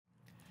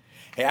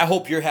Hey, I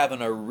hope you're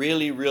having a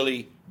really,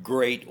 really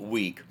great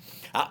week.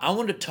 I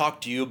want to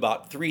talk to you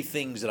about three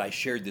things that I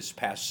shared this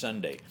past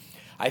Sunday.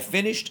 I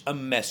finished a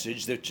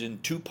message that's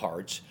in two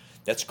parts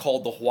that's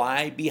called the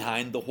why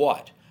behind the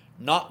what.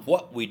 Not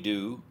what we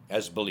do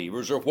as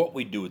believers or what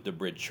we do at the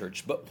Bridge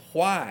Church, but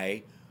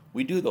why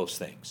we do those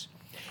things.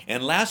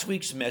 And last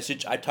week's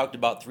message, I talked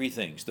about three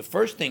things. The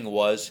first thing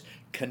was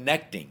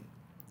connecting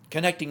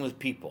with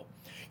people.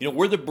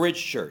 We're the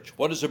Bridge Church.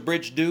 What does a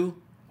bridge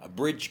do? A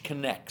bridge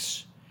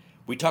connects.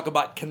 We talk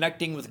about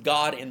connecting with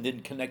God and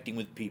then connecting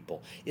with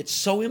people. It's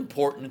so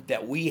important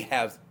that we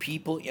have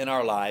people in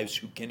our lives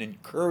who can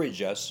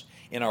encourage us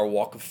in our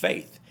walk of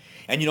faith.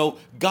 And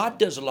God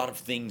does a lot of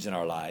things in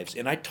our lives.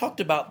 And I talked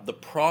about the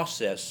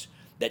process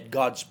that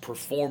God's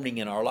performing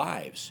in our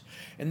lives.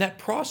 And that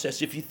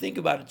process, if you think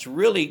about it, it's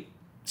really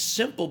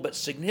simple but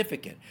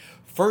significant.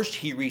 First,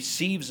 He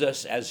receives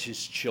us as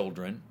His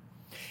children,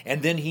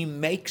 and then He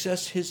makes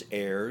us His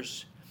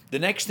heirs. The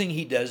next thing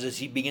He does is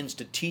He begins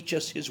to teach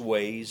us His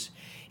ways,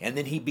 and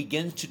then He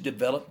begins to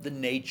develop the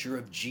nature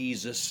of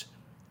Jesus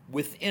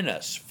within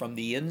us from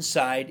the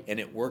inside,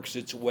 and it works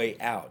its way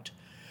out.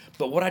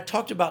 But what I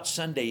talked about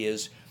Sunday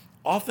is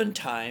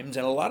oftentimes,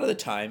 and a lot of the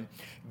time,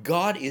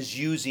 God is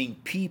using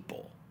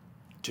people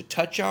to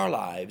touch our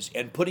lives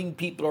and putting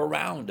people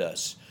around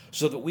us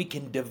so that we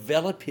can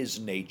develop His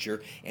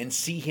nature and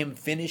see Him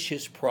finish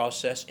His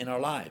process in our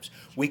lives.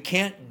 We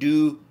can't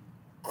do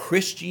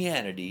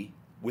Christianity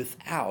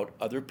without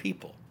other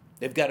people.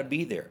 They've got to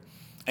be there.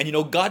 And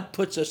God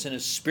puts us in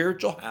a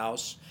spiritual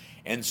house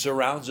and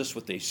surrounds us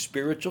with a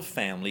spiritual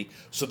family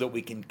so that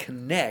we can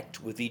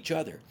connect with each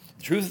other.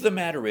 The truth of the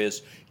matter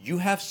is, you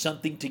have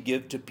something to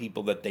give to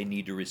people that they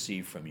need to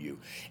receive from you.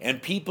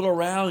 And people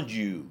around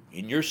you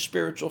in your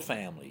spiritual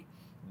family,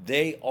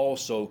 they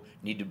also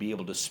need to be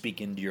able to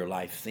speak into your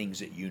life things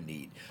that you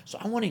need. So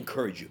I want to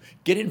encourage you,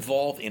 get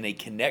involved in a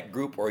Connect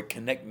group or a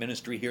Connect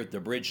ministry here at the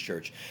Bridge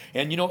Church.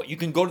 And you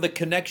can go to the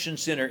Connection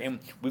Center, and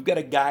we've got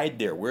a guide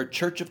there. We're a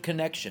church of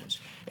connections.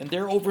 And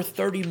there are over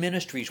 30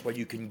 ministries where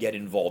you can get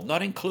involved,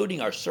 not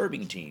including our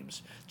serving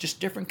teams,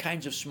 just different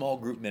kinds of small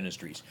group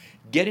ministries.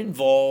 Get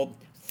involved.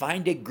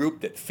 Find a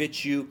group that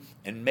fits you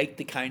and make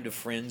the kind of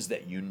friends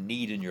that you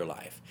need in your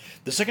life.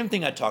 The second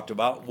thing I talked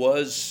about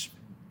was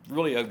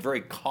really a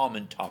very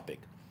common topic.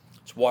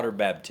 It's water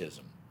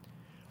baptism.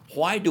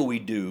 Why do we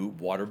do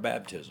water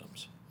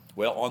baptisms?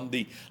 Well, on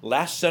the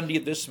last Sunday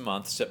of this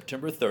month,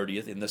 September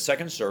 30th, in the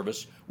second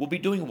service, we'll be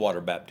doing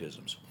water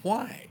baptisms.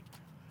 Why?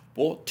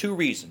 Well, two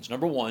reasons.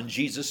 Number one,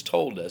 Jesus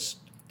told us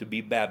to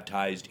be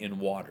baptized in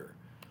water.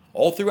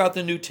 All throughout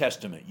the New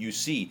Testament, you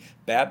see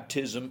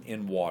baptism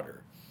in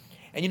water.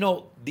 And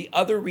the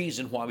other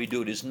reason why we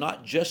do it is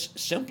not just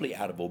simply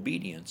out of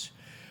obedience,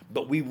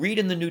 but we read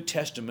in the New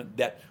Testament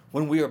that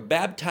when we are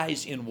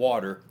baptized in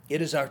water,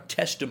 it is our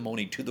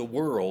testimony to the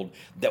world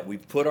that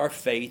we've put our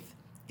faith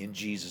in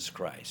Jesus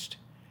Christ.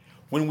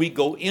 When we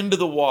go into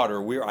the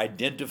water, we're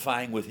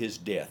identifying with His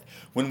death.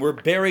 When we're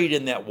buried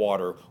in that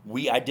water,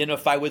 we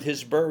identify with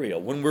His burial.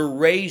 When we're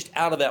raised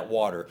out of that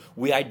water,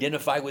 we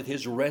identify with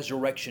His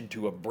resurrection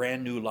to a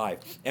brand new life.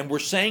 And we're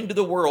saying to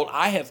the world,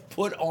 I have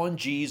put on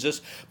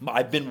Jesus,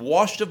 I've been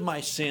washed of my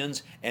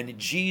sins, and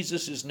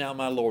Jesus is now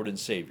my Lord and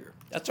Savior.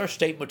 That's our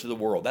statement to the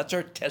world. That's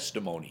our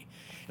testimony.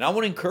 And I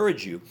want to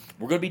encourage you,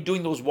 we're going to be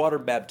doing those water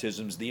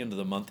baptisms at the end of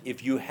the month.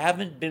 If you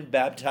haven't been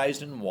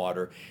baptized in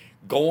water,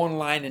 go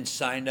online and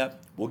sign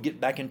up. We'll get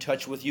back in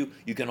touch with you.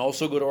 You can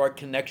also go to our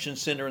Connection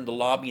Center in the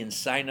lobby and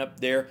sign up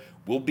there.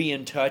 We'll be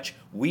in touch.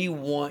 We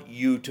want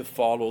you to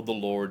follow the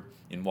Lord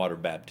in water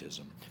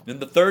baptism. Then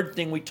the third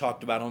thing we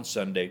talked about on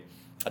Sunday,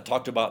 I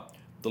talked about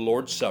the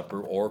Lord's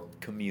Supper or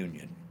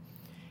communion.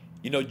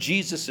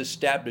 Jesus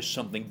established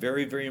something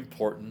very, very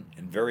important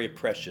and very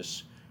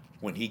precious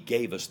when He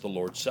gave us the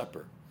Lord's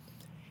Supper.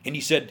 And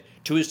He said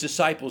to His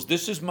disciples,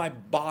 this is my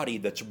body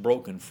that's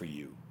broken for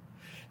you.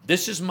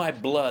 This is my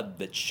blood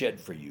that's shed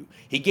for you.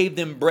 He gave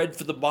them bread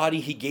for the body.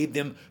 He gave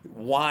them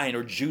wine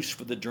or juice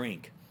for the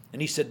drink.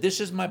 And He said, this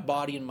is my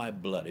body and my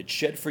blood. It's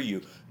shed for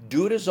you.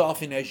 Do it as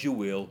often as you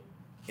will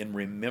in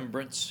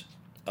remembrance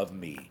of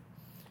me.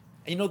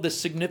 And the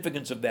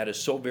significance of that is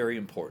so very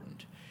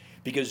important.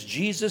 Because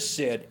Jesus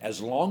said,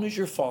 as long as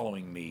you're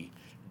following me,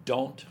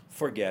 don't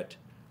forget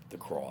the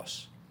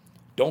cross.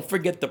 Don't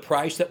forget the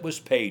price that was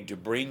paid to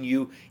bring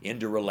you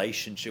into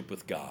relationship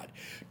with God.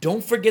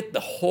 Don't forget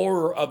the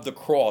horror of the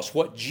cross,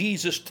 what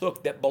Jesus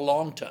took that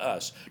belonged to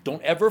us.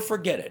 Don't ever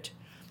forget it,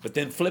 but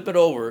then flip it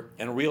over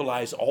and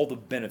realize all the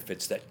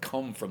benefits that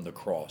come from the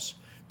cross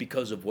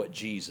because of what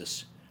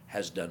Jesus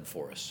has done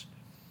for us.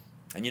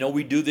 And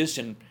we do this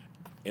in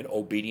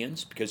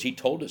obedience because He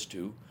told us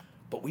to,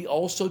 but we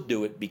also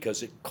do it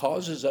because it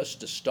causes us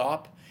to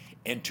stop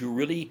and to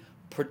really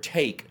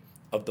partake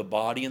of the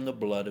body and the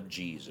blood of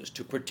Jesus,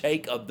 to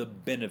partake of the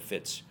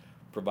benefits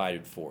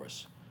provided for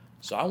us.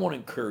 So I want to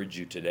encourage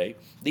you today,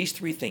 these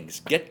three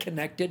things: get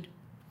connected,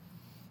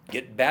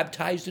 get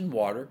baptized in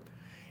water,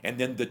 and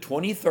then the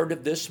 23rd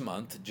of this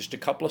month, just a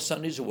couple of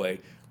Sundays away,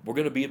 we're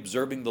going to be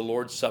observing the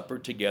Lord's Supper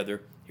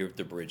together here at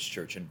the Bridge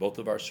Church in both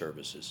of our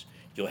services.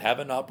 You'll have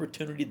an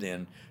opportunity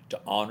then to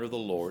honor the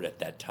Lord at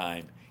that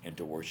time and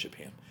to worship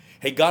Him.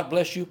 Hey, God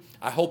bless you.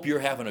 I hope you're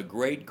having a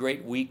great,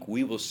 great week.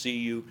 We will see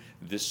you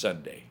this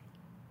Sunday.